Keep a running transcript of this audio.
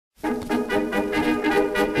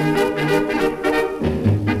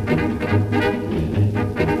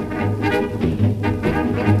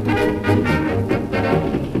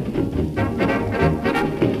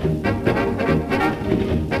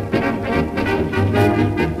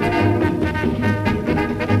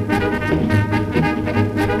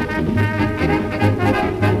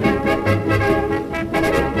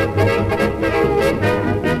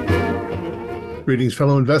Greetings,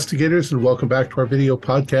 fellow investigators, and welcome back to our video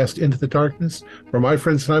podcast, Into the Darkness, where my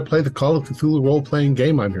friends and I play the Call of Cthulhu role-playing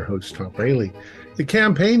game. I'm your host, Tom Rayleigh. The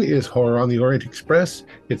campaign is Horror on the Orient Express.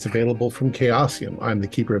 It's available from Chaosium. I'm the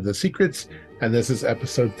Keeper of the Secrets, and this is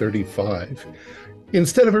episode 35.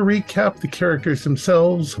 Instead of a recap, the characters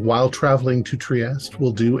themselves, while traveling to Trieste,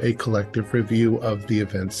 will do a collective review of the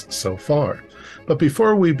events so far. But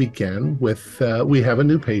before we begin, we have a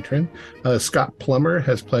new patron. Scott Plummer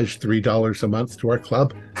has pledged $3 a month to our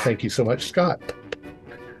club. Thank you so much, Scott.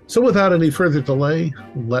 So without any further delay,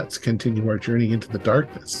 let's continue our journey into the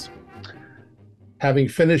darkness. Having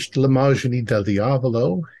finished L'Immagine del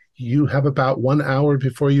Diavolo, you have about 1 hour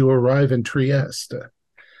before you arrive in Trieste.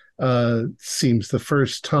 Seems the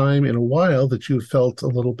first time in a while that you felt a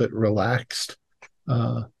little bit relaxed.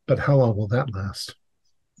 But how long will that last?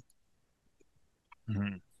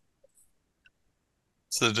 Mm-hmm.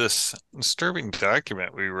 So this disturbing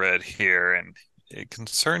document we read here, and it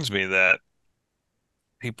concerns me that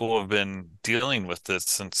people have been dealing with this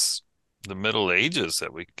since the Middle Ages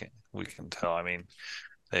that we can tell. I mean,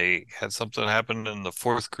 they had something happen in the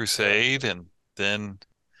Fourth Crusade, and then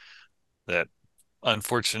that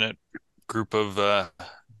unfortunate group of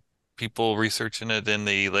people researching it in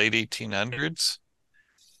the late 1800s.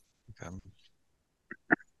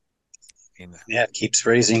 Yeah, it keeps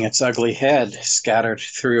raising its ugly head, scattered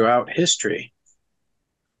throughout history.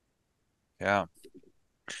 Yeah.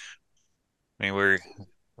 I mean,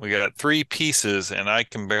 we got 3 pieces, and I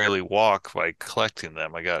can barely walk by collecting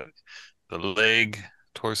them. I got the leg,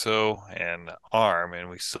 torso, and arm, and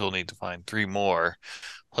we still need to find 3 more,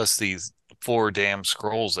 plus these 4 damn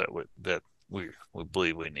scrolls that we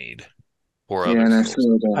believe we need. 4 Yeah, other and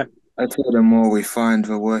scrolls. I thought the more we find,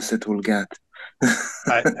 the worse it will get.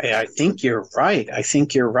 I think you're right.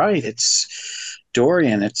 It's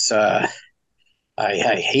Dorian. It's I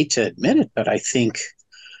hate to admit it, but I think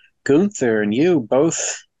Gunther and you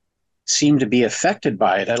both seem to be affected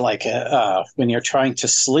by it. I like when you're trying to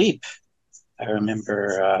sleep. I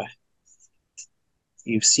remember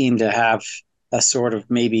you seem to have a sort of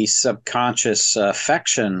maybe subconscious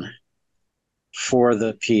affection for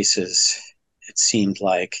the pieces. It seemed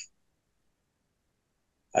like.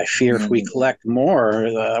 I fear if we collect more,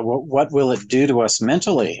 what will it do to us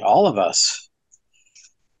mentally, all of us?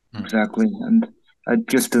 Exactly, and I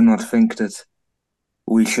just do not think that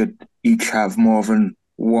we should each have more than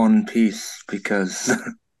one piece, because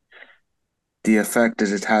the effect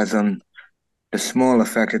that it has on, the small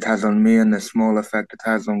effect it has on me and the small effect it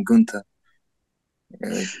has on Gunther.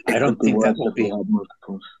 I don't think that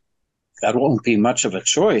won't be much of a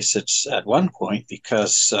choice. It's at one point,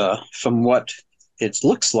 because from what it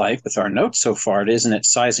looks like with our notes so far, isn't it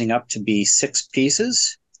sizing up to be 6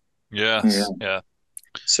 pieces? Yes, yeah.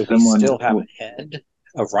 So we still have a head,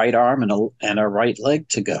 a right arm, and a right leg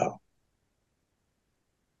to go.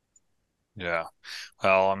 Yeah.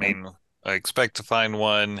 Well, I mean, I expect to find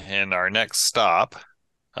one in our next stop.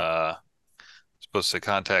 Supposed to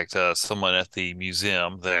contact someone at the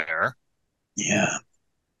museum there. Yeah.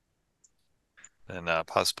 And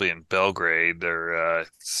possibly in Belgrade, there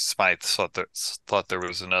Smythe thought there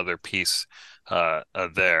was another piece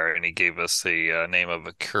there, and he gave us the name of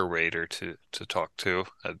a curator to talk to.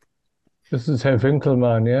 This is Herr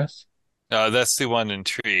Winkelmann, yes? That's the one in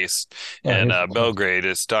Trieste, and Belgrade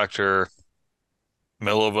is Dr.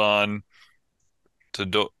 Milovan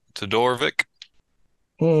Todorovic.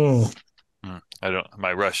 I don't.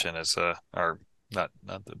 My Russian is are not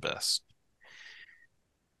the best.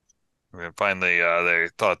 And finally, they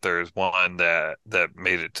thought there was one that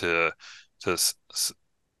made it to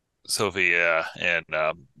Sofia and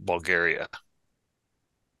Bulgaria.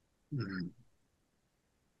 Mm-hmm.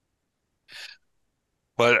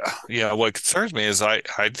 But yeah, what concerns me is I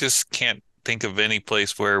just can't think of any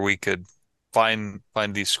place where we could find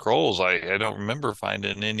these scrolls. I don't remember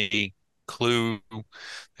finding any clue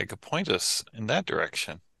that could point us in that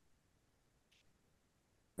direction.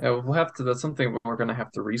 Yeah, we'll have to. That's something we're gonna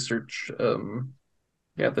have to research. The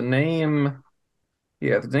name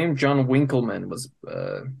John Winkelmann was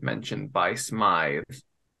mentioned by Smythe.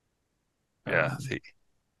 Yeah,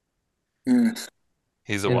 Yes.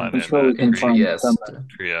 he's the one in Trieste.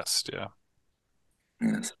 Trieste, yeah.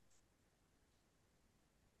 Yes.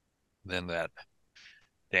 Then that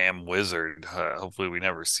damn wizard. Hopefully, we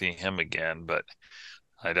never see him again. But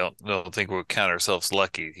I don't think we'll count ourselves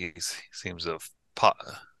lucky. He seems to have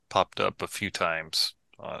popped up a few times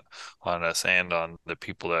on us and on the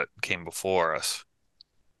people that came before us.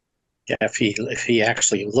 Yeah, if he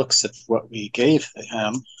actually looks at what we gave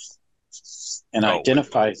him and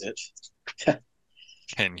identifies it.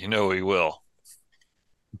 And you know he will.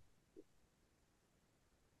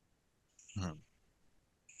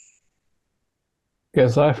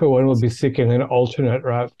 Yes, I for one will be seeking an alternate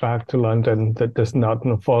route back to London that does not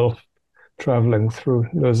involve traveling through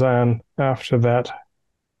Lausanne after that,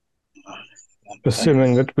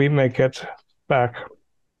 assuming that we make it back.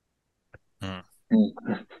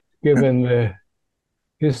 Given the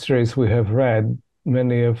histories we have read,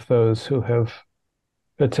 many of those who have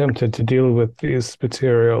attempted to deal with these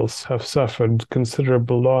materials have suffered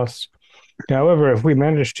considerable loss. However, if we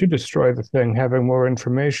manage to destroy the thing, having more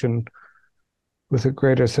information with a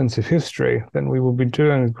greater sense of history, then we will be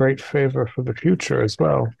doing a great favor for the future as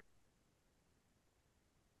well.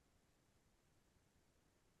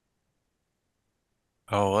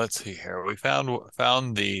 Oh, let's see here. We found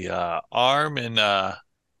the arm in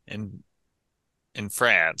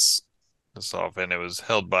France. This off, and it was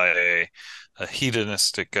held by a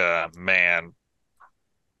hedonistic man.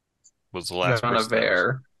 Was the last John person that was.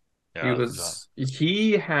 Aver. Yeah,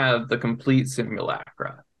 He had the complete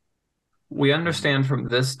simulacra. We understand from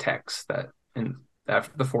this text that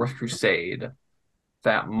after the Fourth Crusade,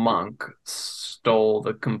 that monk stole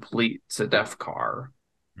the complete Sedefkar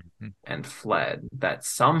and fled. That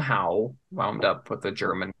somehow wound up with the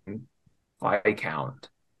German Viscount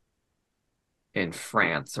in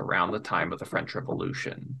France around the time of the French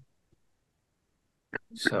Revolution.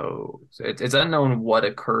 So it's unknown what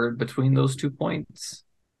occurred between those 2 points,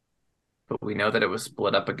 but we know that it was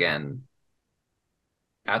split up again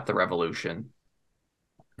at the Revolution.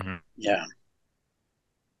 Yeah.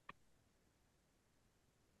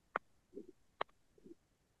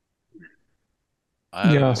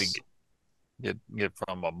 Yes. Get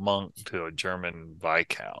from a monk to a German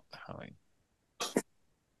Viscount. I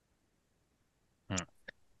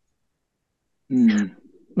mean,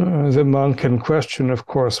 The monk in question, of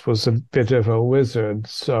course, was a bit of a wizard,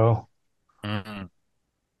 so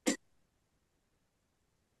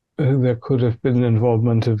there could have been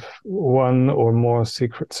involvement of one or more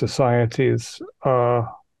secret societies.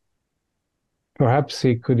 Perhaps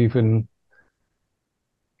he could even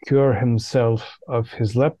cure himself of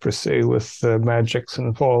his leprosy with the magics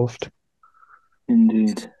involved.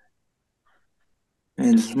 Indeed.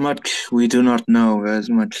 As much we do not know,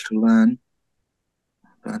 there's much to learn.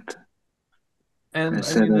 But And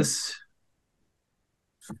I mean,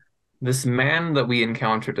 this man that we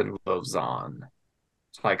encountered in Lausanne,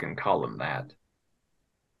 if I can call him that,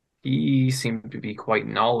 he seemed to be quite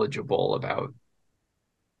knowledgeable about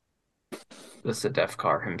the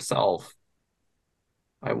Sedefkar himself.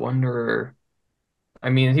 I wonder. I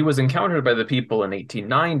mean, he was encountered by the people in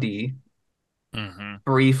 1890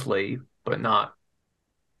 briefly, but not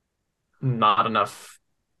enough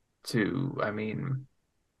to, I mean,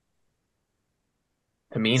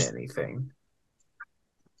 to mean anything.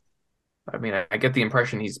 I mean, I get the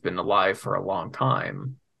impression he's been alive for a long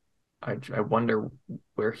time. I wonder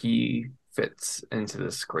where he fits into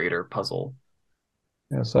this greater puzzle.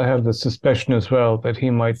 Yes, I have the suspicion as well that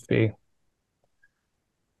he might be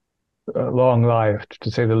long-lived,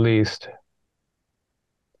 to say the least.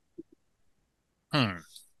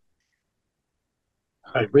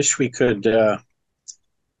 I wish we could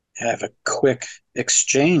have a quick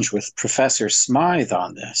exchange with Professor Smythe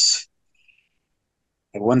on this.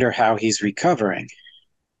 I wonder how he's recovering.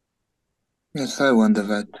 Yes, I wonder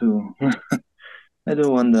that too. I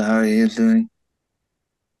do wonder how he is doing.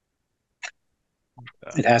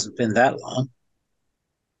 It hasn't been that long.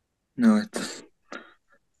 No, it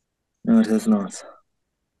has not.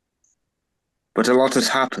 But a lot has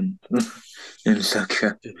happened in such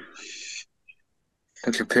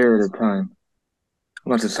a period of time. A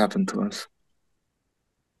lot has happened to us.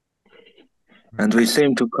 And we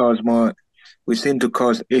seem to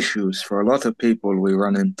cause issues for a lot of people we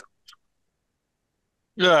run into.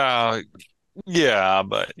 Yeah,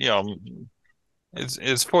 but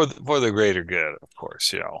it's for the greater good, of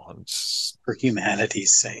course. It's for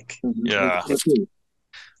humanity's sake. Yeah,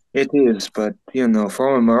 it is. But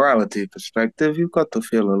from a morality perspective, you've got to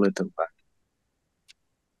feel a little bad.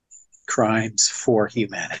 Crimes for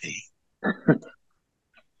humanity.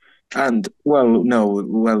 And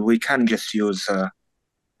we can just use the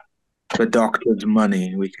doctor's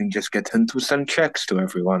money. We can just get him to send checks to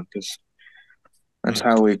everyone, because that's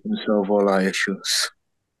how we can solve all our issues.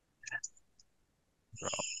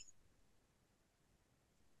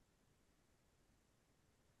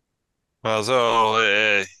 Well, so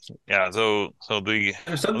the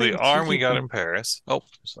arm we got in Paris. Oh,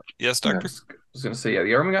 yes, Doctor. I was going to say,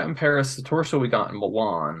 the arm we got in Paris, the torso we got in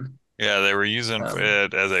Milan. Yeah, they were using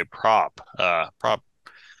it as a prop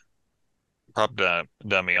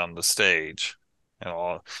dummy on the stage and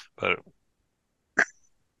all, but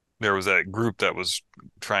there was that group that was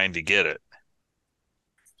trying to get it.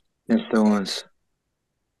 Yes, there was.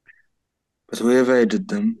 But we evaded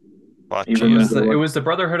them. Boccia. It was the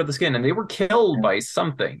Brotherhood of the Skin, and they were killed by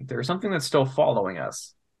something. There's something that's still following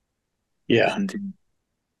us. Yeah.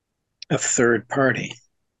 A third party.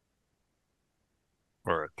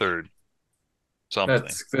 Or a third something.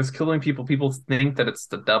 That's killing people. People think that it's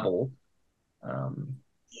the devil.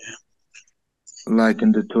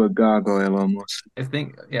 Likened it to a gargoyle almost. I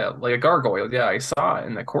think, yeah, like a gargoyle. Yeah, I saw it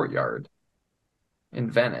in the courtyard in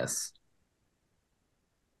Venice.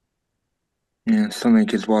 Yeah, something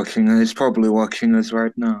is watching. It's probably watching us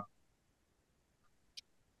right now.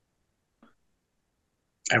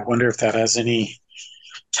 I wonder if that has any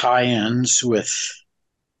tie-ins with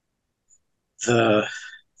that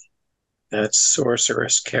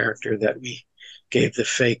sorceress character that we gave the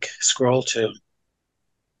fake scroll to.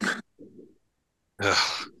 That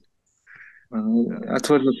was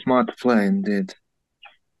a smart play indeed.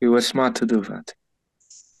 You were smart to do that.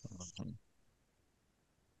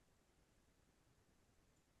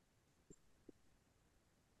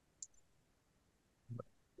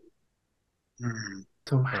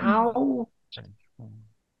 So how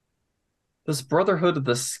this Brotherhood of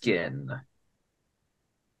the Skin?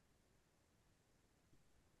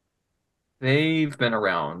 They've been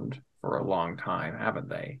around for a long time, haven't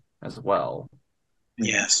they? As well.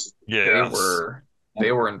 Yes. Yeah.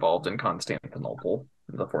 They were involved in Constantinople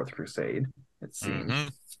in the Fourth Crusade, it seems. Mm-hmm.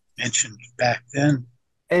 Mentioned back then.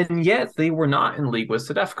 And yet they were not in league with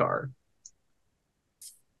Sedefkar.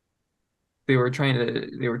 They were trying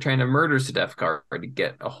to murder Sedefkar to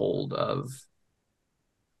get a hold of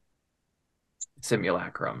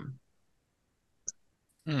Simulacrum.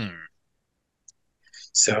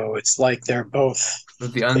 So it's like they're both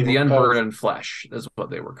The unburdened flesh is what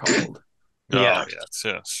they were called. Yeah. Oh,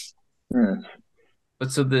 yes. Yeah.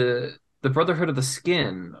 But so the Brotherhood of the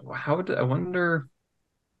Skin, I wonder.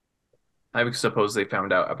 I would suppose they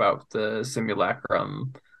found out about the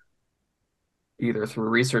Simulacrum either through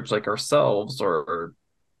research like ourselves or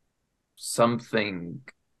something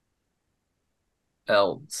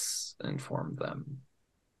else informed them.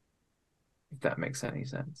 If that makes any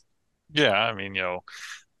sense. Yeah, I mean,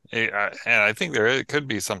 and I think there could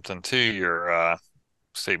be something to your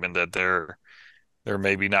statement that they're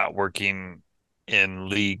maybe not working in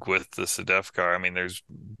league with the Sedefkar. I mean, there's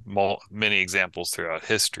many examples throughout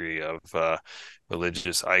history of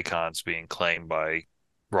religious icons being claimed by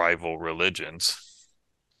rival religions.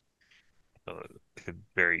 It could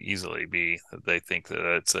very easily be that they think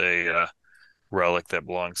that it's a relic that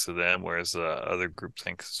belongs to them, whereas the other group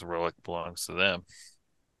thinks the relic belongs to them.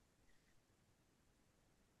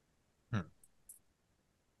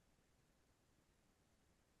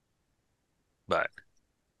 But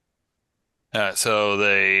so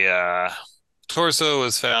the torso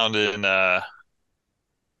was found in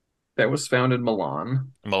that was found in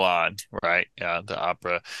Milan. Milan, right? Yeah, the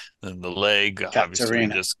opera. And the leg, obviously,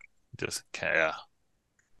 just yeah.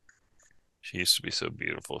 She used to be so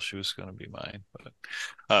beautiful. She was going to be mine,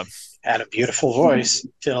 but had a beautiful voice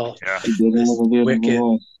till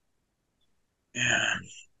wicked. Yeah.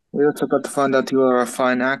 We also got to find out you were a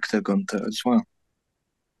fine actor, Gunther, as well.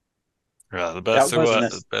 Yeah, the best there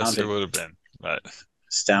would have been, but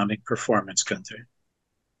astounding performance, Gunther.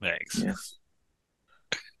 Thanks. Yeah.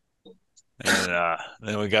 And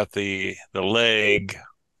then we got the leg.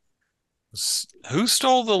 Who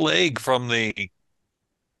stole the leg from the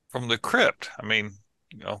crypt? I mean,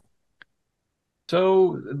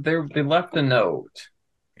 So they left a note.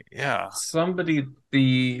 Yeah. Somebody,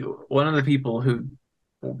 one of the people who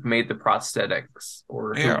made the prosthetics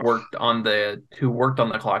or who worked on the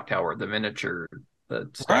clock tower, the miniature, the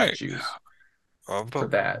statues for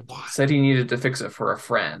that, said he needed to fix it for a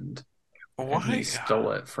friend. Why? And he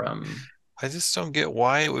stole it from. I just don't get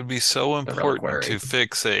why it would be so important to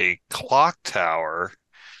fix a clock tower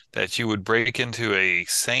that you would break into a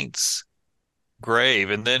saint's grave,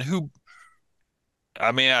 and then who?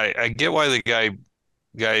 I mean, I get why the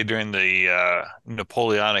guy during the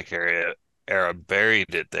Napoleonic era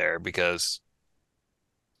buried it there because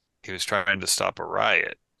he was trying to stop a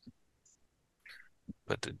riot.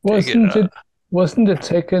 But wasn't it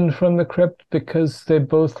taken from the crypt because they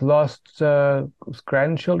both lost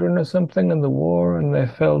grandchildren or something in the war, and they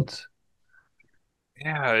felt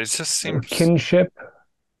it just seems kinship.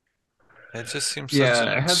 It just seems such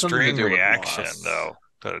an extreme reaction, though,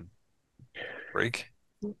 to break.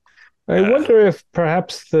 I wonder if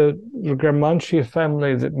perhaps the Gramanci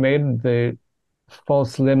family that made the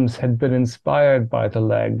false limbs had been inspired by the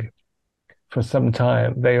leg for some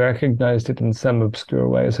time. They recognized it in some obscure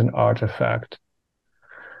way as an artifact.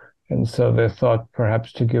 And so they thought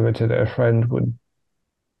perhaps to give it to their friend would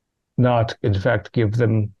not, in fact, give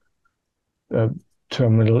them a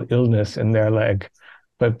terminal illness in their leg,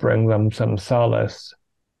 but bring them some solace.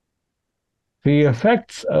 The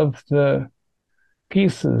effects of the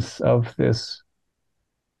pieces of this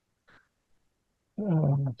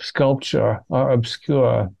sculpture are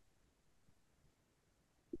obscure.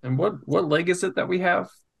 And what leg is it that we have?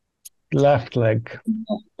 Left leg.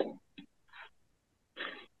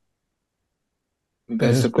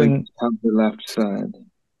 Basically, on the left side.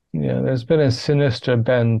 Yeah, there's been a sinister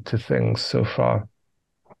bend to things so far.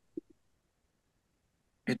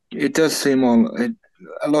 It does seem a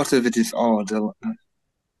lot of it is odd,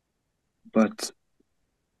 but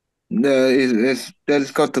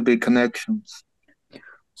there's got to be connections.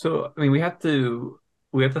 So, I mean, we have to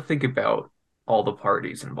think about all the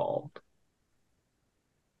parties involved,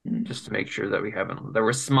 just to make sure that we haven't. There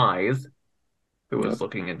was Smythe, who was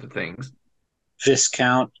looking into things.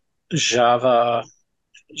 Viscount Javabar.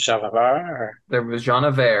 There was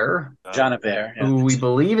Janivert, Janivert, who we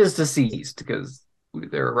believe is deceased because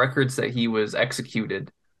there are records that he was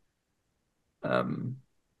executed.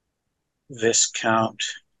 Viscount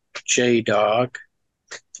J-Dog.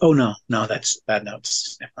 Oh, no, that's bad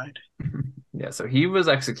notes. Never mind. Yeah, so he was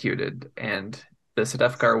executed, and the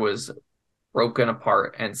Sedefkar was broken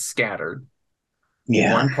apart and scattered.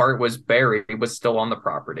 Yeah. One part was buried, was still on the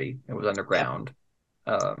property. It was underground.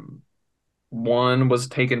 One was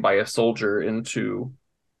taken by a soldier into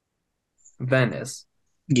Venice.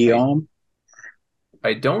 Guillaume?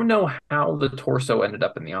 I don't know how the torso ended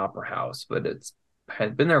up in the opera house, but it's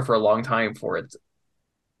had been there for a long time for its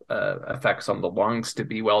effects on the lungs to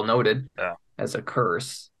be well noted as a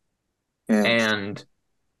curse. Yeah. And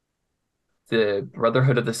the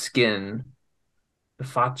Brotherhood of the Skin, the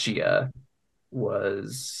Faccia,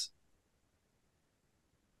 was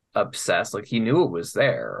obsessed. Like, he knew it was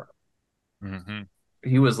there. Mm-hmm.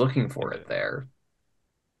 He was looking for it there.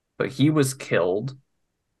 But he was killed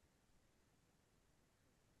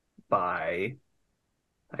by,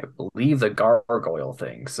 I believe, the gargoyle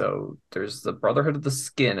thing. So there's the Brotherhood of the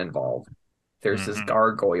Skin involved. There's this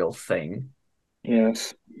gargoyle thing.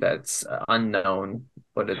 Yes. That's unknown,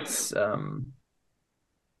 but it's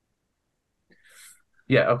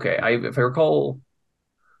yeah, okay. If I recall,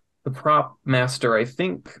 the prop master, I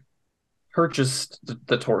think, purchased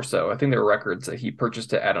the torso. I think there were records that he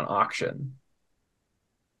purchased it at an auction.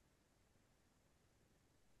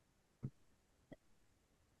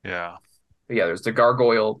 Yeah. But yeah, there's the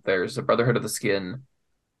gargoyle, there's the Brotherhood of the Skin,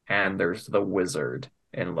 and there's the wizard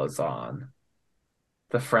in Lausanne.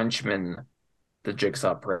 The Frenchman, the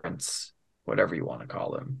Jigsaw Prince, whatever you want to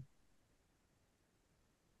call him.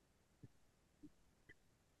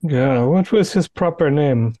 Yeah, what was his proper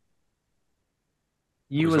name?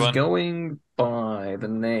 He was going by the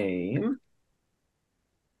name.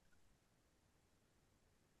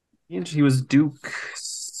 He was Duke.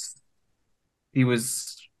 He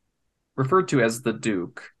was referred to as the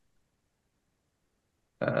Duke.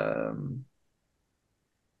 And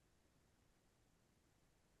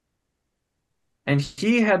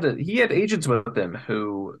he had agents with him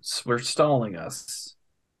who were stalling us.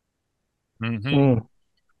 Mm-hmm.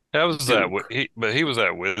 That was Duke. But he was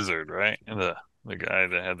that wizard, right? And the guy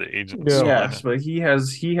that had the agents. Yes, but he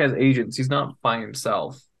has agents. He's not by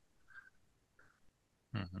himself.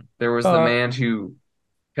 Mm-hmm. There was the man who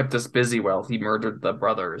kept us busy while he murdered the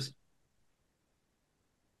brothers.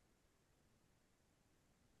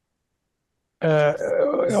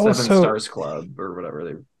 Also, Seven Stars Club or whatever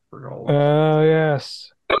they were called.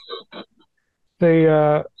 Yes.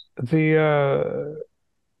 The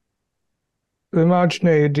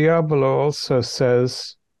Imagine Diabolo also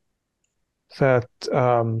says that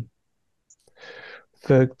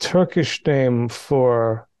the Turkish name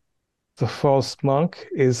for the false monk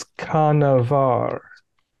is Canavar,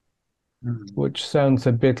 which sounds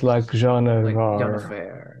a bit like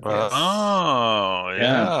Janavar. Yes. Oh,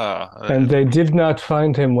 yeah. And they did not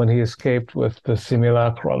find him when he escaped with the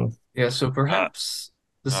simulacrum. Yeah, so perhaps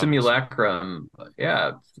the simulacrum,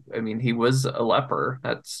 I mean, he was a leper.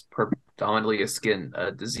 That's predominantly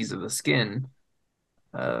a disease of the skin.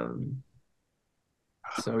 So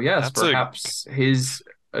yes, perhaps his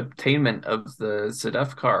attainment of the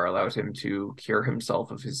Sedefkar allowed him to cure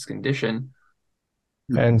himself of his condition.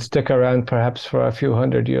 And stick around perhaps for a few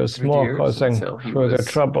hundred years more, causing further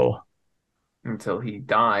trouble. Until he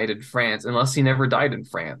died in France, unless he never died in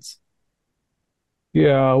France.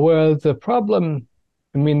 Yeah, well, the problem,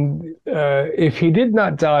 I mean, if he did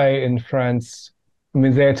not die in France, I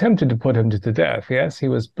mean, they attempted to put him to death, yes? He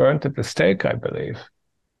was burnt at the stake, I believe.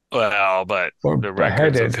 Well, but or the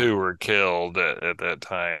records of who were killed at that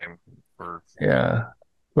time were... Yeah.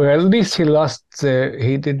 Well, at least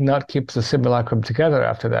he did not keep the simulacrum together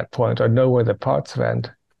after that point or know where the parts went.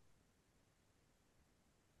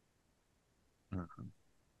 Mhm.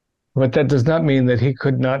 But that does not mean that he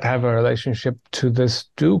could not have a relationship to this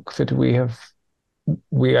Duke that we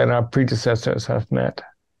and our predecessors have met.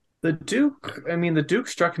 The Duke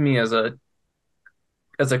struck me as a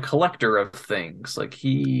collector of things. Like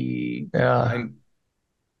Yeah, I'm,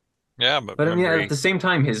 Yeah, but but I mean, remember, at the same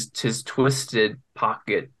time, his twisted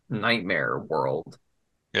pocket nightmare world,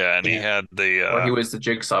 yeah, and he Yeah. had the where he was the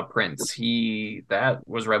Jigsaw Prince, that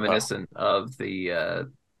was well, reminiscent of the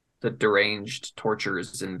deranged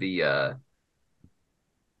tortures in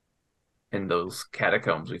those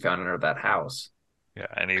catacombs we found under that house. yeah,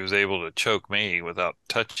 and he was able to choke me without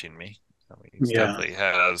touching me. I mean, he's Yeah. definitely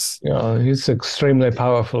has. he's an extremely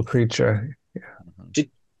powerful creature. Mhm.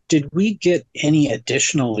 Did we get any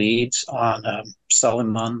additional leads on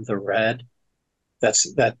Suleiman the Red? That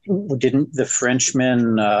didn't the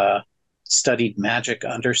Frenchmen studied magic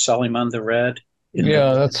under Suleiman the Red in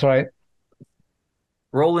Yeah, the that's right.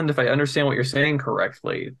 Roland, if I understand what you're saying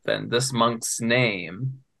correctly, then this monk's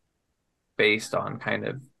name, based on kind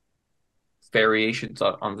of variations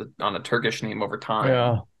on a Turkish name over time,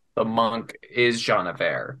 Yeah, the monk is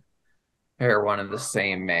Janaver, they're one and the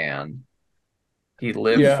same man. He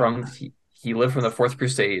lived yeah, from he lived from the Fourth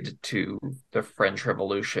Crusade to the French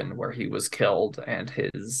Revolution, where he was killed and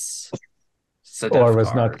his or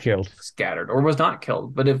was not Sedefkar killed. scattered, or was not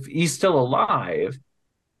killed. But if he's still alive,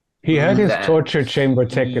 He had his then torture chamber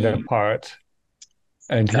taken he apart,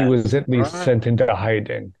 and he was that's at least right. sent into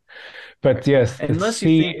hiding. But yes, the unless you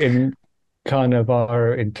C think in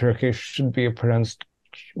Canavar in Turkish should be pronounced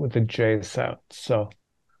with a J sound. So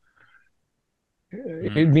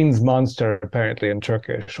it Mm. means monster apparently in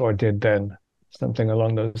Turkish, or did then, something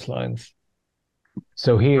along those lines.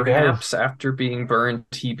 So he has, perhaps after being burned,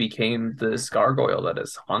 he became this gargoyle that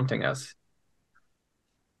is haunting us.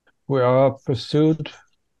 we are pursued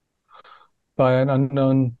by an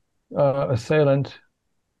unknown assailant.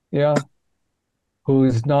 Yeah, who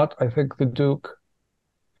is not, I think, the Duke.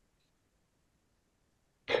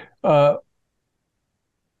 Uh,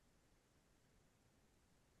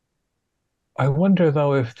 I wonder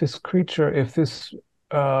though if this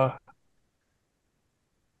uh,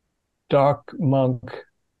 dark monk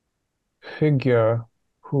figure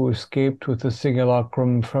who escaped with the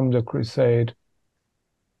simulacrum from the crusade,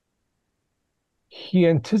 he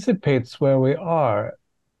anticipates where we are.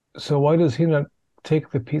 So why does he not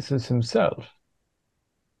take the pieces himself?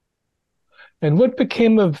 And what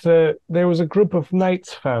became of there was a group of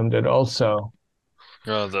knights founded also.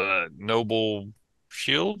 The Noble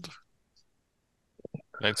Shield,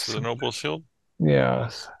 Knights of the Noble Shield.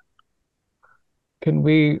 Yes.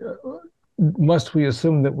 Must we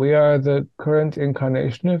assume that we are the current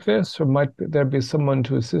incarnation of this, or might there be someone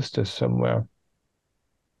to assist us somewhere?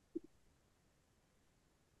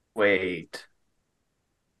 Wait,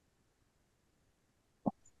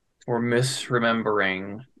 we're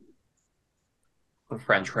misremembering the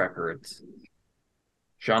French records.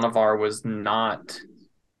 Jean Navarre was not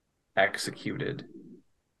executed.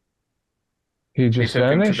 He They just took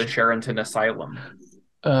him to the vanished? Sheraton Asylum.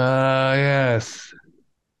 Yes.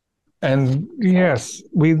 And yes,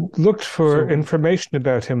 we looked for So, information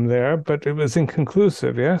about him there, but it was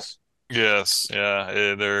inconclusive, yes? Yes,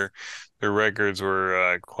 yeah, their records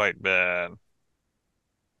were quite bad.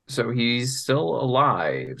 so he's still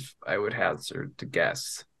alive, I would hazard to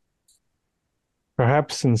guess.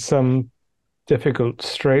 Perhaps in some difficult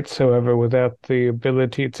straits, however, without the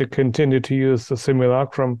ability to continue to use the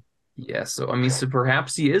simulacrum. Yeah, so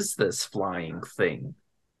perhaps he is this flying thing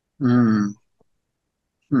Hmm.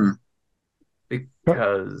 Hmm.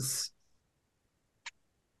 because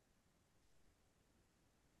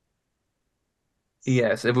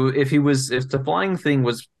yes, if the flying thing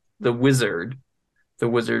was the wizard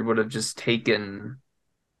would have just taken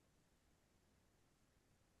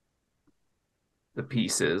the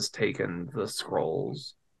pieces, taken the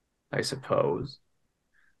scrolls, I suppose.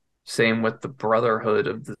 Same with the Brotherhood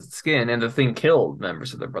of the Skin, and the thing killed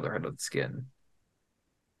members of the Brotherhood of the Skin.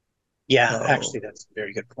 Yeah, So actually, that's a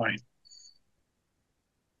very good point.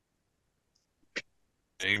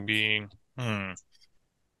 Maybe,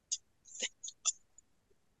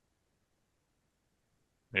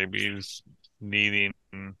 maybe he's needing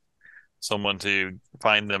someone to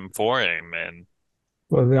find them for him, and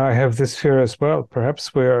Well, I have this fear as well.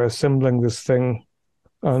 Perhaps we are assembling this thing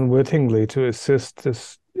unwittingly to assist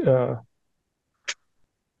this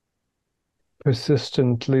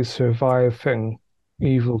persistently surviving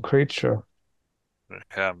evil creature.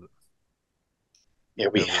 have Yeah,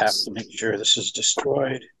 we And have to make sure this is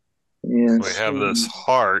destroyed. we Yes. have this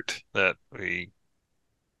heart that we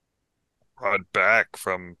brought back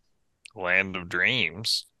from Land of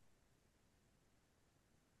Dreams.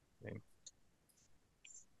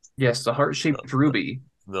 Yes, the heart-shaped ruby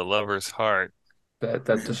The lover's heart. that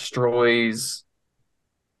destroys,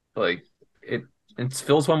 like it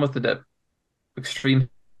fills one with the extreme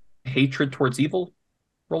hatred towards evil.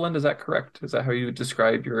 Roland, is that correct? Is that how you would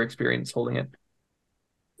describe your experience holding it?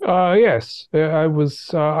 Yes, I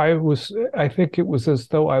think it was as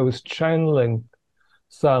though I was channeling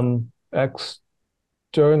some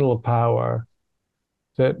external power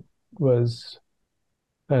that was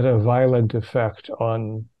had a violent effect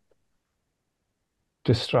on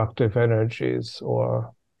destructive energies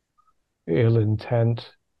or ill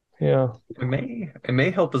intent. Yeah. It may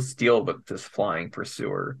help us deal with this flying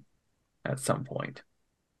pursuer at some point.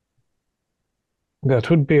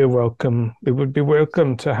 That would be a welcome. It would be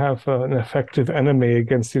welcome to have an effective enemy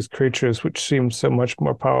against these creatures, which seem so much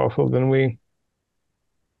more powerful than we.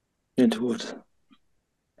 It would.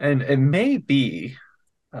 And it may be,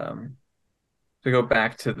 to go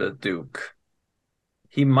back to the Duke,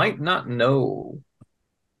 he might not know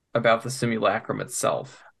about the simulacrum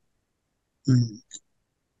itself.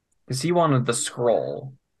 Because he wanted the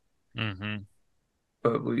scroll. Mm-hmm.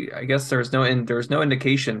 But I guess there's no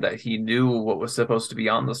indication that he knew what was supposed to be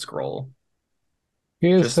on the scroll. He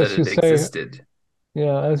is, Just that as you it say, existed.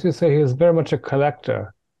 yeah, as you say, he is very much a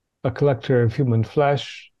collector of human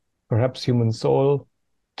flesh, perhaps human soul,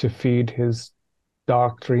 to feed his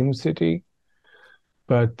dark dream city.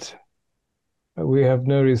 But we have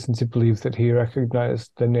no reason to believe that he recognized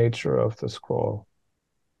the nature of the scroll.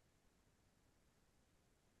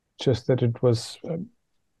 Just that it was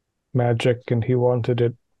magic and he wanted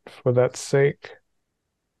it for that sake,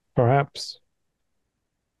 perhaps.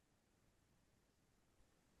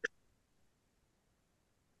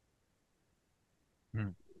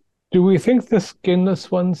 Do we think the skinless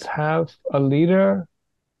ones have a leader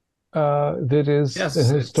that is Yes,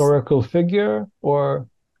 an historical figure, or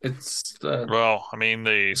it's Well, I mean,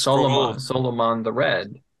 the Solomon the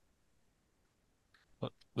Red.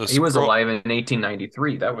 He was scroll. alive in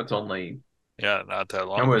 1893. That was only Yeah, not that that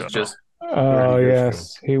long was ago. just oh 30 years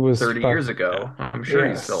yes, he was 30 years ago. I'm sure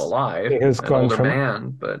he's still Yes. alive. He has An gone older from-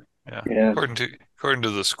 man, but Yeah. Yeah. According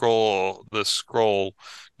to the scroll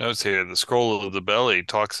notes here, the scroll of the belly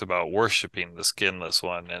talks about worshiping the skinless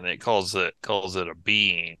one, and it calls it a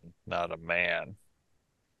being, not a man.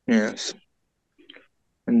 Yes.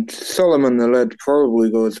 And Solomon the Lead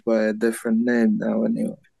probably goes by a different name now,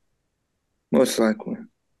 anyway. Most likely.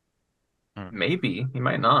 maybe he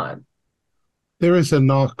might not. There is a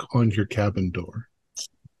knock on your cabin door.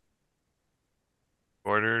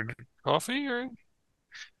 Ordered coffee, or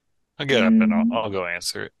I'll get up and I'll go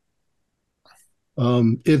answer it.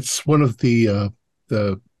 It's one of the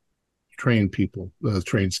train people,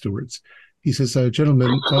 train stewards. He says,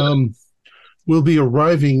 "Gentlemen, we'll be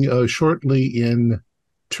arriving shortly in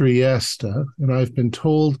Trieste, and I've been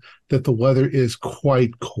told that the weather is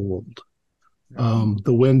quite cold.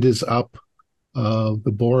 The wind is up,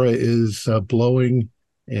 the Bora is blowing,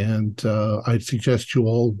 and I'd suggest you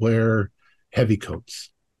all wear heavy coats.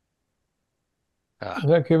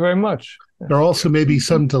 Thank you very much. There also may be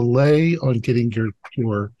some delay on getting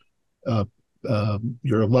your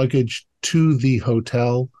luggage to the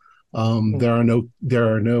hotel. There are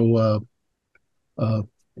no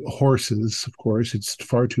horses, of course. It's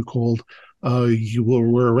far too cold.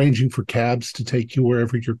 We're arranging for cabs to take you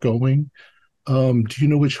wherever you're going. Do you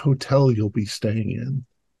know which hotel you'll be staying in?"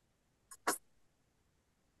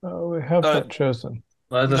 We have that chosen.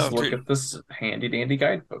 Let us look at this handy dandy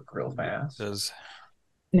guidebook real fast.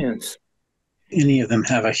 Yes. Any of them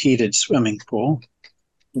have a heated swimming pool?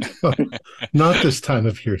 Not this time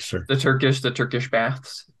of year, sir. The Turkish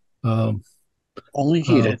baths. Only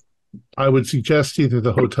heated. I would suggest either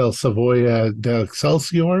the Hotel Savoy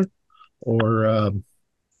d'Excelsior or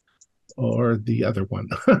the other one.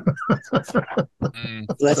 Let's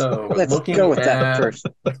go with that first.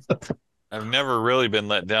 I've never really been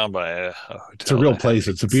let down by a hotel. It's a real place.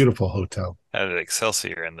 It's a beautiful hotel. Had an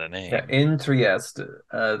Excelsior in the name. Yeah, in Trieste.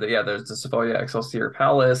 There's the Savoy Excelsior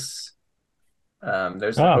Palace.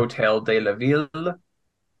 There's the Hotel de la Ville,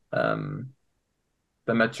 the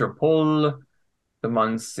Metropole, the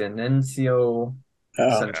Monsenencio,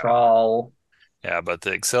 Central. Yeah, but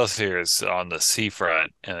the Excelsior is on the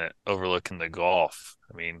seafront and overlooking the Gulf.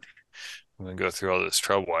 I mean, I'm going to go through all this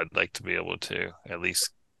trouble. I'd like to be able to at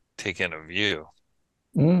least take in a view.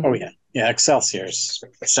 Oh, yeah. Yeah, Excelsior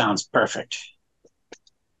sounds perfect.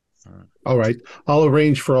 All right. I'll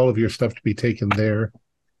arrange for all of your stuff to be taken there.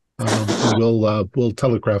 And we'll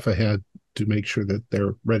telegraph ahead to make sure that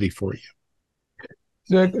they're ready for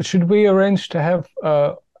you. Should we arrange to have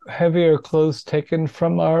heavier clothes taken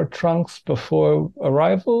from our trunks before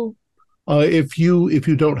arrival? If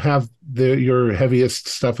you don't have your heaviest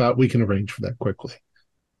stuff out, we can arrange for that quickly.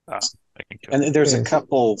 Thank you. And there's a Yes.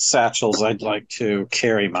 couple satchels I'd like to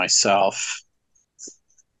carry myself.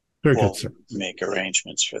 Very We'll good, sir. make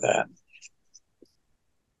arrangements for that.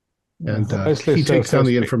 And Nicely he so, takes down so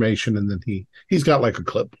the speak. information, and then he's got like a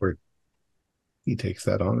clip where he takes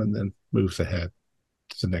that on and then moves ahead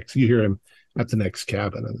to the next. You hear him at the next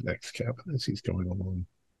cabin and the next cabin as he's going along.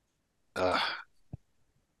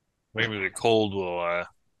 Maybe the cold will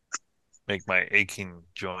make my aching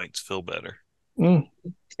joints feel better.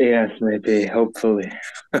 Yes, maybe, hopefully.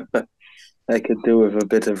 I could do with a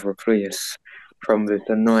bit of reprieve from this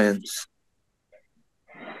annoyance.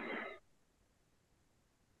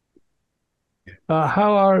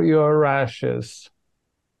 How are your rashes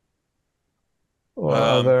or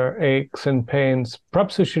other aches and pains?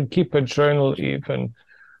 Perhaps we should keep a journal even.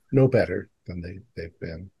 No better than they've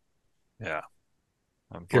been. Yeah.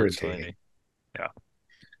 Unfortunately. Irritating. Yeah.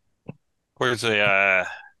 Unfortunately, I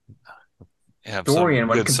have Dorian some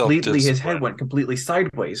went good completely, his self-discipline. head went completely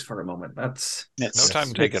sideways for a moment. That's No time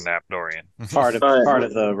to take a nap, Dorian. Part of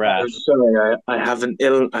the I'm rash. sorry, I have an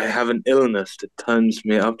illness that turns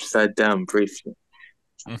me upside down briefly.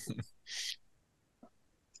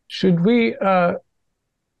 Should we how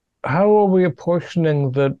are we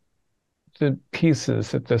apportioning the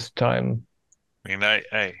pieces at this time? I mean, I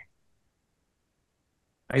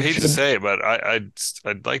hate to say it, but I'd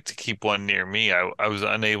like to keep one near me. I was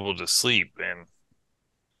unable to sleep, and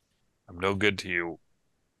I'm no good to you.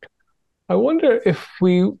 I wonder if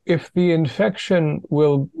the infection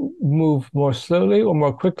will move more slowly or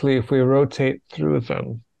more quickly if we rotate through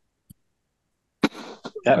them.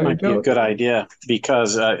 That might be a good idea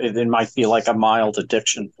because it might be like a mild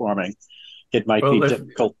addiction forming. It might be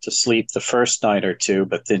difficult to sleep the first night or two,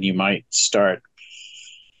 but then you might start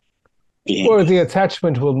being... Or the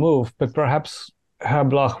attachment will move, but perhaps Herr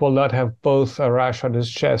Bloch will not have both a rash on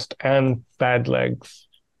his chest and bad legs.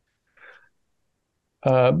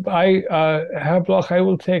 Herr Bloch, I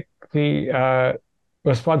will take the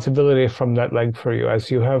responsibility from that leg for you,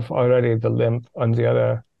 as you have already the limp on the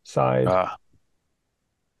other side.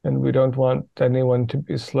 And we don't want anyone to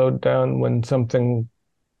be slowed down when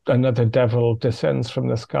another devil descends from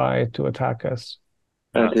the sky to attack us.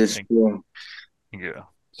 That is true. Yeah.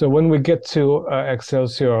 So when we get to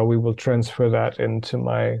Excelsior, we will transfer that into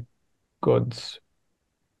my goods.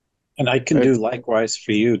 And I can do likewise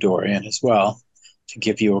for you, Dorian, as well, to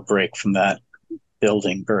give you a break from that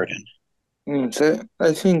building burden. So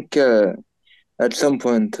I think at some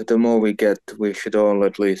point, the more we get, we should all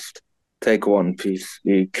at least take one piece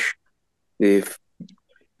each. If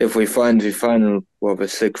we find the final of a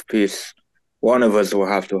sixth piece, one of us will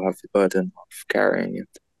have to have the burden of carrying it.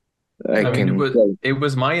 It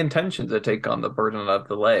was my intention to take on the burden of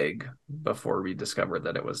the leg before we discovered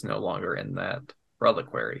that it was no longer in that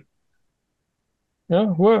reliquary.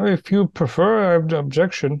 Yeah, well, if you prefer, I have no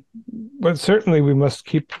objection. But certainly we must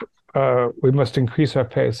increase our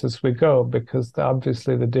pace as we go, because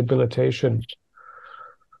obviously the debilitation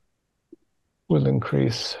will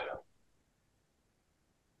increase.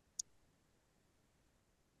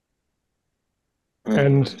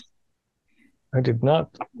 And I did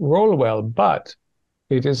not roll well, but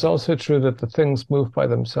it is also true that the things move by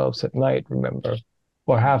themselves at night, remember,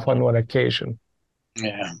 or half on one occasion.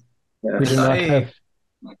 Yeah. We do not have...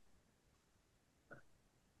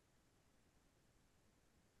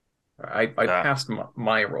 I passed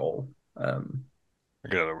my roll. I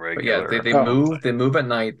got a regular. But yeah, they move at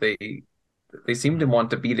night. They seem to want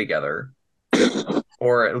to be together,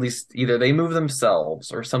 or at least either they move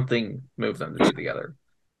themselves or something moved them to be together.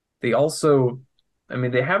 They also, I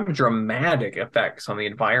mean, they have dramatic effects on the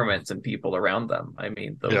environments and people around them. I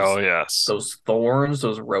mean, those thorns,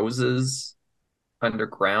 those roses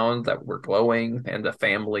underground that were glowing, and the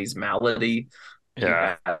family's malady.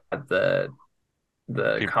 Yeah. You had the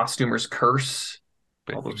costumer's curse,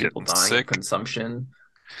 all those people dying of consumption.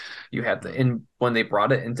 You had when they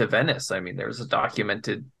brought it into Venice, I mean, there's a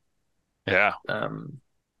documented that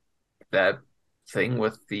thing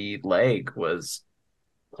with the leg was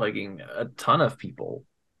plaguing a ton of people.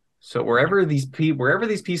 So wherever these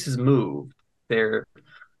pieces move, there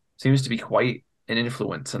seems to be quite an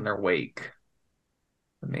influence in their wake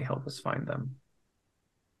that may help us find them.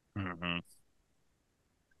 Mm-hmm.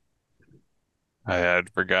 I had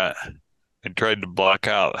forgot. I tried to block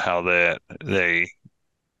out how they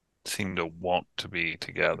seem to want to be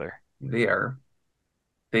together.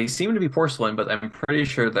 They seem to be porcelain, but I'm pretty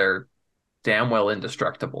sure they're damn well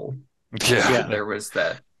indestructible. Yeah. There was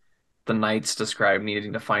that the knights described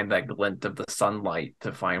needing to find that glint of the sunlight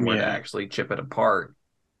to find where to actually chip it apart.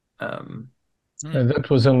 And that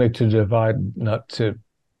was only to divide, not to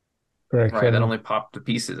break Right, in. that only popped the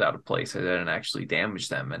pieces out of place. It didn't actually damage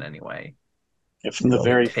them in any way. From the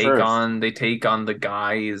very first. They take on the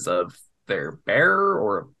guise of their bearer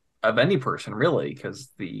or of any person, really, because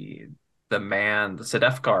the man, the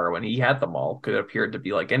Sedefkar, when he had them all, could appear to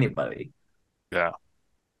be like anybody. Yeah.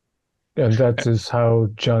 And that is how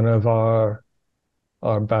John of our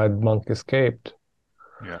bad monk escaped.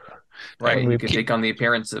 Yeah. Right. You could take on the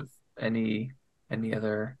appearance of any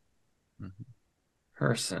other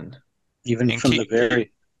person. Even from the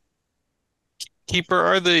very Keeper,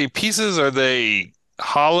 are the pieces, are they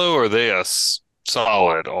hollow or are they a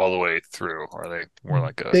solid all the way through? Are they more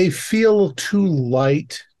like a... They feel too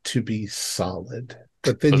light to be solid,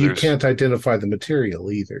 but then you can't identify the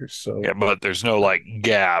material either. So yeah, but there's no like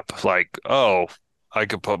gap, like, oh, I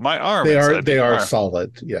could put my arm inside. They are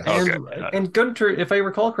solid, yes. And Gunter, if I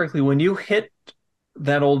recall correctly, when you hit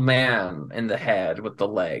that old man in the head with the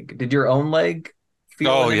leg, did your own leg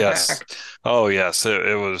feel an impact? Oh yes,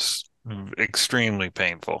 it was extremely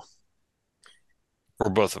painful for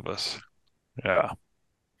both of us. Yeah.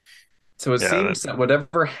 So it seems that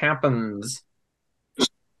whatever happens,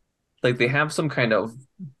 like they have some kind of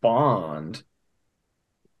bond,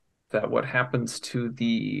 that what happens to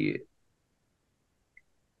the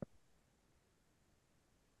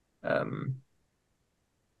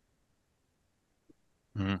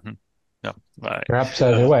Yeah, right. Perhaps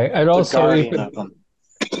either way. And also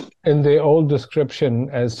in the old description,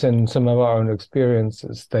 as in some of our own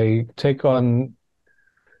experiences, they take on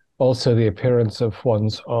also the appearance of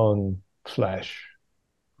one's own flesh.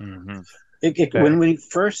 When we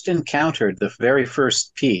first encountered the very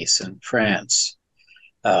first piece in France,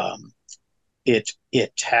 it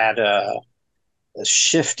had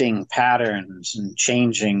shifting patterns and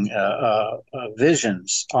changing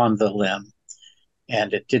visions on the limb,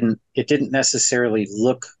 and it didn't necessarily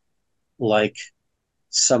look like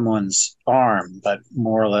someone's arm, but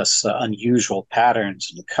more or less unusual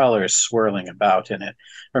patterns and colors swirling about in it.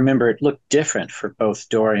 Remember, it looked different for both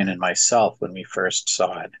Dorian and myself when we first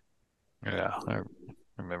saw it. Yeah, I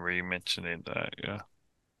remember you mentioning that. Yeah.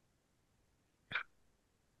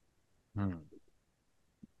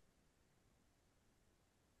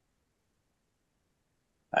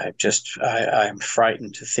 I'm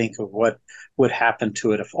frightened to think of what would happen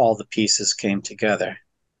to it if all the pieces came together.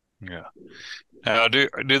 Yeah. Now, do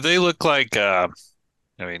they look like, I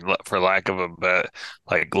mean, for lack of a better,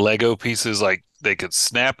 like Lego pieces, like they could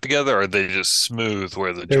snap together, or are they just smooth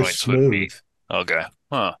where the joints would be? Okay.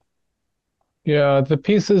 Huh. Yeah, the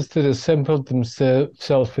pieces that assembled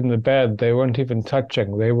themselves in the bed, they weren't even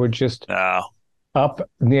touching. They were just up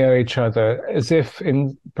near each other, as if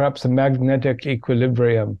in perhaps a magnetic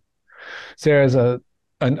equilibrium. There's an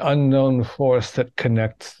unknown force that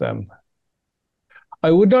connects them. I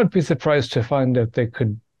would not be surprised to find that they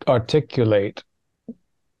could articulate.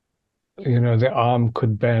 The arm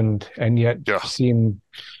could bend and yet seem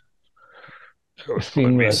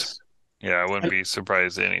seamless. I wouldn't be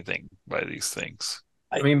surprised at anything by these things.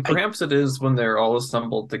 I mean, perhaps it is when they're all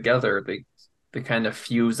assembled together, they kind of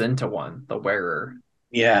fuse into one, the wearer.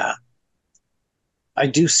 Yeah. I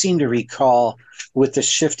do seem to recall with the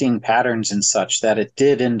shifting patterns and such that it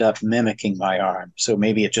did end up mimicking my arm. So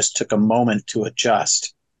maybe it just took a moment to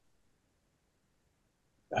adjust.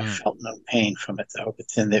 I felt no pain from it, though, but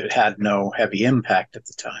then it had no heavy impact at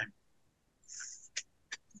the time.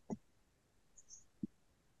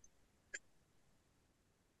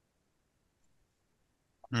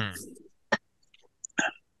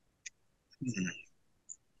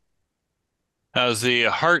 As the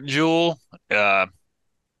heart jewel, the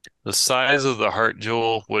size of the heart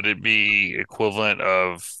jewel, would it be equivalent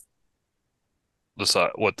of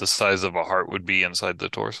what the size of a heart would be inside the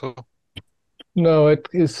torso? No, it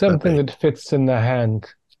is something that fits in the hand.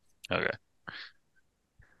 Okay.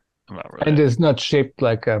 I'm not really... And is not shaped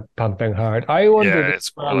like a pumping heart. I wondered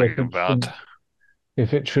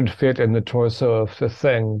if it should fit in the torso of the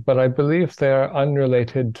thing, but I believe they are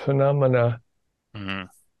unrelated phenomena.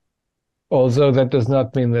 Although that does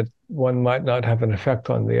not mean that one might not have an effect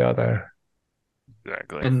on the other.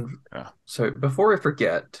 Exactly. And so before I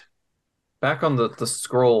forget, back on the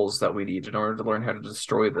scrolls that we need in order to learn how to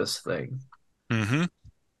destroy this thing.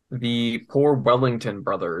 The poor Wellington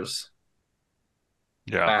brothers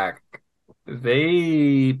back,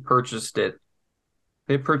 they purchased it.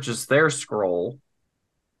 They purchased their scroll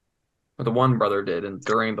or the one brother did, and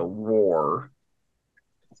during the war.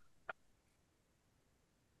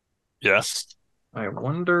 Yes. I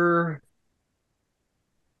wonder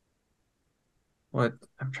what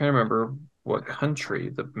I'm trying to remember what country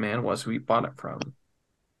the man was we bought it from.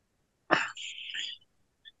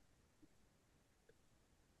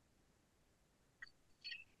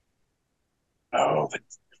 Oh, but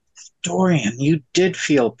Dorian, you did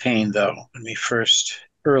feel pain though when we first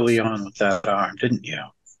early on with that arm, didn't you?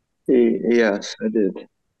 Yes, I did.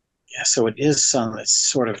 Yeah, so it is some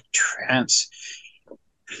sort of transference.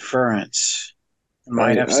 It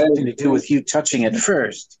might have something to do with you touching it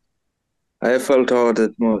first. I have felt hard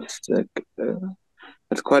at most, at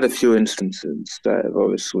quite a few instances that I've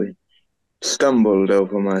obviously stumbled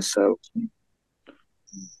over myself.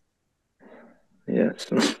 Yes.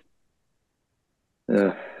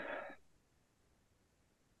 Yeah.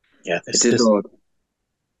 Yeah, It is odd.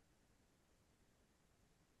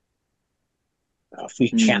 If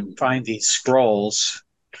we can't find these scrolls,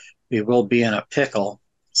 we will be in a pickle.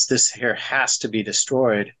 This here has to be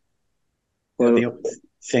destroyed. Well, the only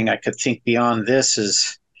thing I could think beyond this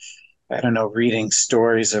is, I don't know, reading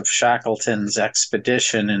stories of Shackleton's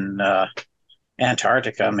expedition in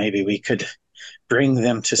Antarctica. Maybe we could bring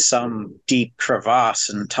them to some deep crevasse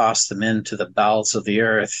and toss them into the bowels of the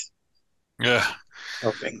earth. Yeah.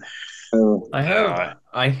 Hoping.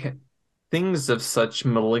 Things of such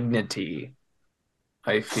malignity,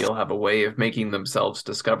 I feel, have a way of making themselves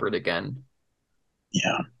discovered again.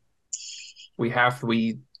 Yeah. We have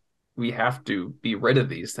to be rid of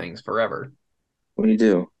these things forever. We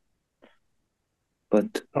do.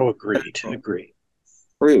 But agreed.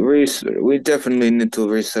 We definitely need to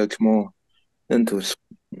research more into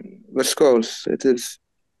the scrolls. It is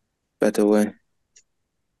a better way.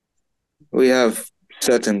 We have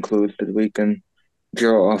certain clues that we can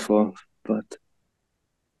draw off of, but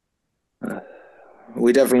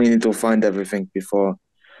we definitely need to find everything before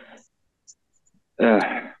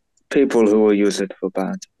people who will use it for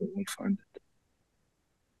bad will find it.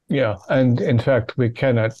 Yeah, and in fact, we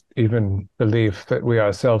cannot even believe that we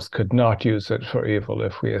ourselves could not use it for evil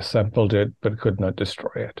if we assembled it but could not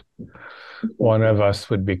destroy it. One of us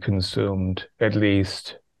would be consumed, at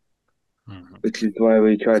least. Which is why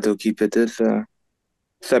we try to keep it as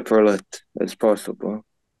separate as possible.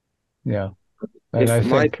 Yeah. And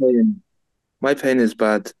if I think my pain is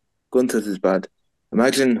bad, Gunther's is bad.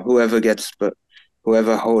 Imagine whoever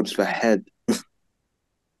holds the head.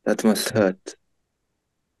 That must hurt.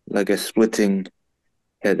 Like a splitting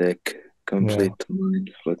headache, complete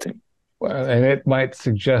mind splitting. Well, and it might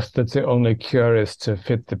suggest that the only cure is to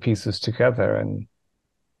fit the pieces together and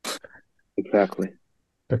exactly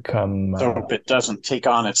become. So if it doesn't take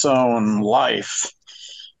on its own life,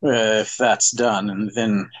 if that's done, and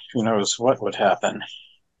then who knows what would happen.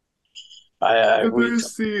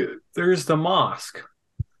 There's the mosque.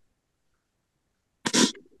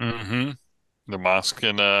 Mm-hmm. The mosque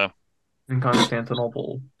in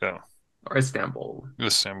Constantinople. Yeah. Or Istanbul.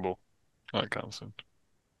 Istanbul. Not Constant.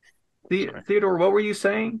 Theodore, what were you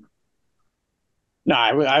saying? No,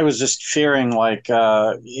 I was just fearing, like,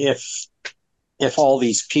 if all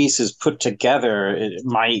these pieces put together, it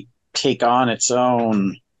might take on its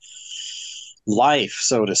own life,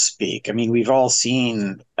 so to speak. I mean, we've all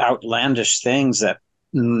seen outlandish things that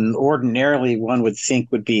ordinarily one would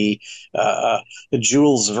think would be a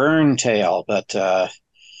Jules Verne tale, but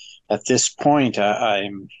at this point,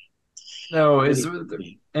 I'm. No, is there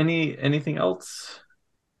anything else?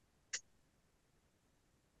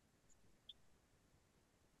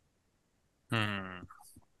 I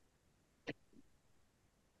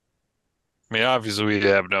mean, obviously, we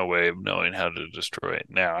have no way of knowing how to destroy it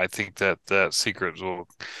now. I think that secret will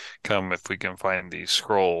come if we can find these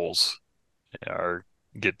scrolls or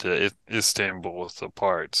get to Istanbul with the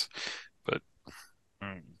parts. But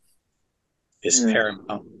is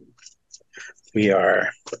paramount. We are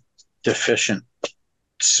deficient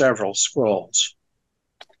several scrolls.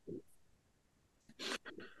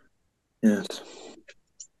 Yes.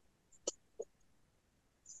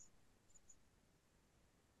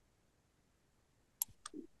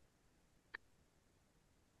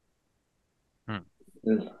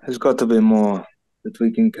 There's got to be more that we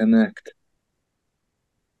can connect.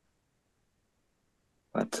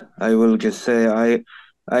 But I will just say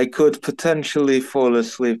I could potentially fall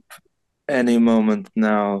asleep any moment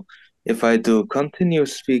now if I do continue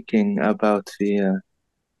speaking about the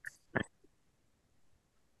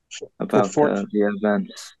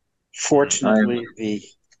events. Fortunately, the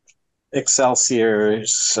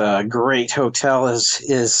Excelsior's great hotel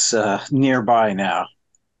is nearby now.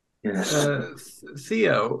 Yes.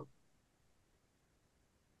 Theo,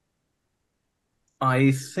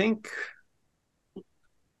 I think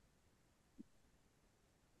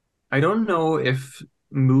I don't know if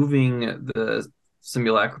moving the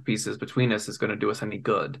simulacra pieces between us is going to do us any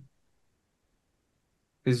good.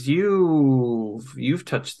 Because you've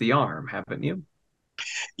touched the arm, haven't you?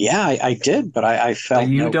 Yeah, I did, but I felt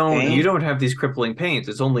You no pain. you don't have these crippling pains.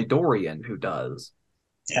 It's only Dorian who does.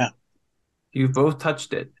 Yeah. You've both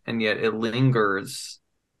touched it, and yet it lingers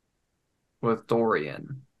with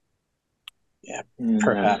Dorian. Yeah,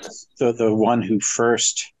 perhaps the one who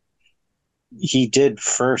he did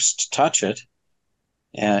first touch it,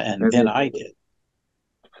 and then I did.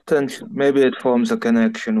 Potentially, maybe it forms a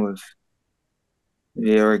connection with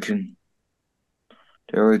the origin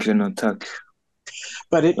of touch.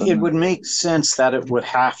 But it would make sense that it would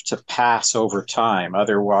have to pass over time.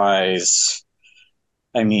 Otherwise,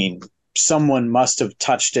 I mean, someone must have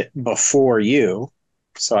touched it before you.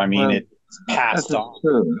 So, I mean, it passed on.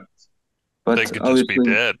 True. But they could just be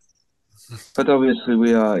dead. But obviously,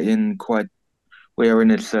 we are in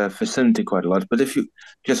its vicinity quite a lot. But if you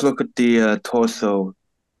just look at the torso,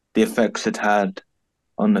 the effects it had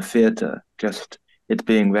on the theater, just it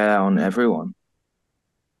being there on everyone.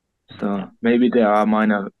 So maybe there are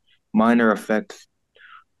minor effects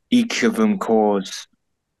each of them cause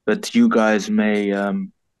that you guys may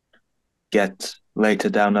get later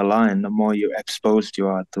down the line, the more you exposed you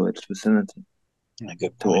are to its vicinity. A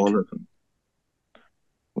good point. To all of them.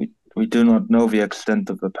 We do not know the extent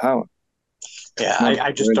of the power. Yeah,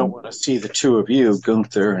 I just don't want to see the two of you,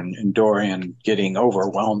 Gunther and Dorian, getting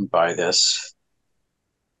overwhelmed by this.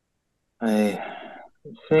 I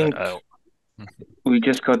think we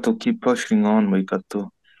just got to keep pushing on. We got to.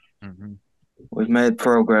 Mm-hmm. We've made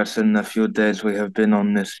progress in the few days we have been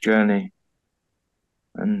on this journey,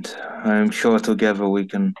 and I am sure together we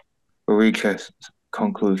can reach a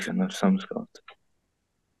conclusion of some sort.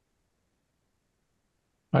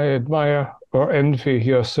 I admire or envy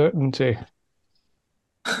your certainty,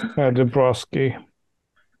 Dabrowski.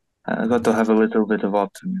 I got to have a little bit of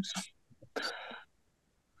optimism.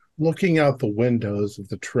 Looking out the windows of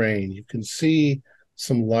the train, you can see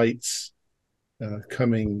some lights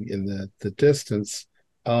coming in the distance,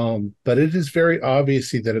 but it is very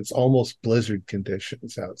obvious that it's almost blizzard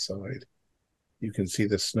conditions outside. You can see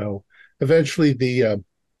the snow. Eventually,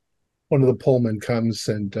 one of the pullmen comes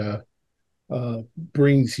and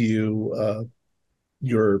brings you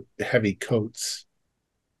your heavy coats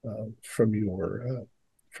from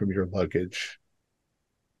your luggage.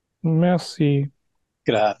 Merci.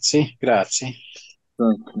 Grazie.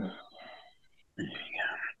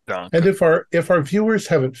 And if our viewers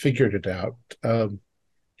haven't figured it out,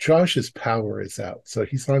 Josh's power is out, so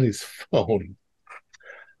he's on his phone.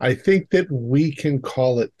 I think that we can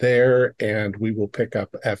call it there, and we will pick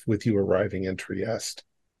up with you arriving in Trieste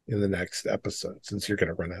in the next episode, since you're going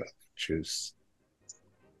to run out of juice.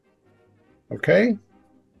 Okay?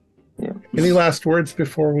 Yeah. Any last words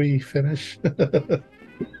before we finish?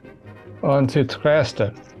 On to Trieste.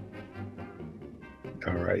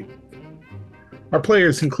 All right. Our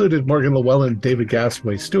players included Morgan Llewellyn, David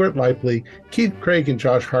Gasway, Stuart Lively, Keith Craig, and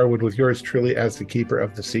Josh Harwood, with yours truly as the keeper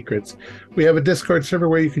of the secrets. We have a Discord server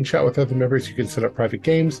where you can chat with other members, you can set up private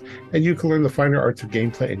games, and you can learn the finer arts of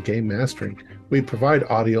gameplay and game mastering. We provide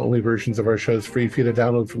audio-only versions of our shows free for you to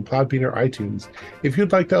download from Podbean or iTunes. If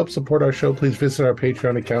you'd like to help support our show, please visit our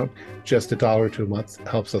Patreon account. Just $1 a month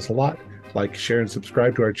helps us a lot. Like, share, and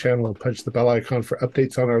subscribe to our channel, and punch the bell icon for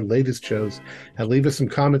updates on our latest shows. And leave us some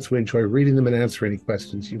comments. We enjoy reading them and answering any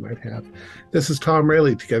questions you might have. This is Tom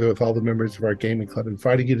Rayleigh, together with all the members of our gaming club,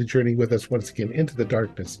 inviting you to journey with us once again into the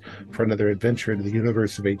darkness for another adventure into the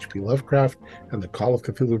universe of H.P. Lovecraft and the Call of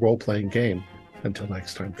Cthulhu role-playing game. Until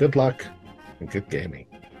next time, good luck and good gaming.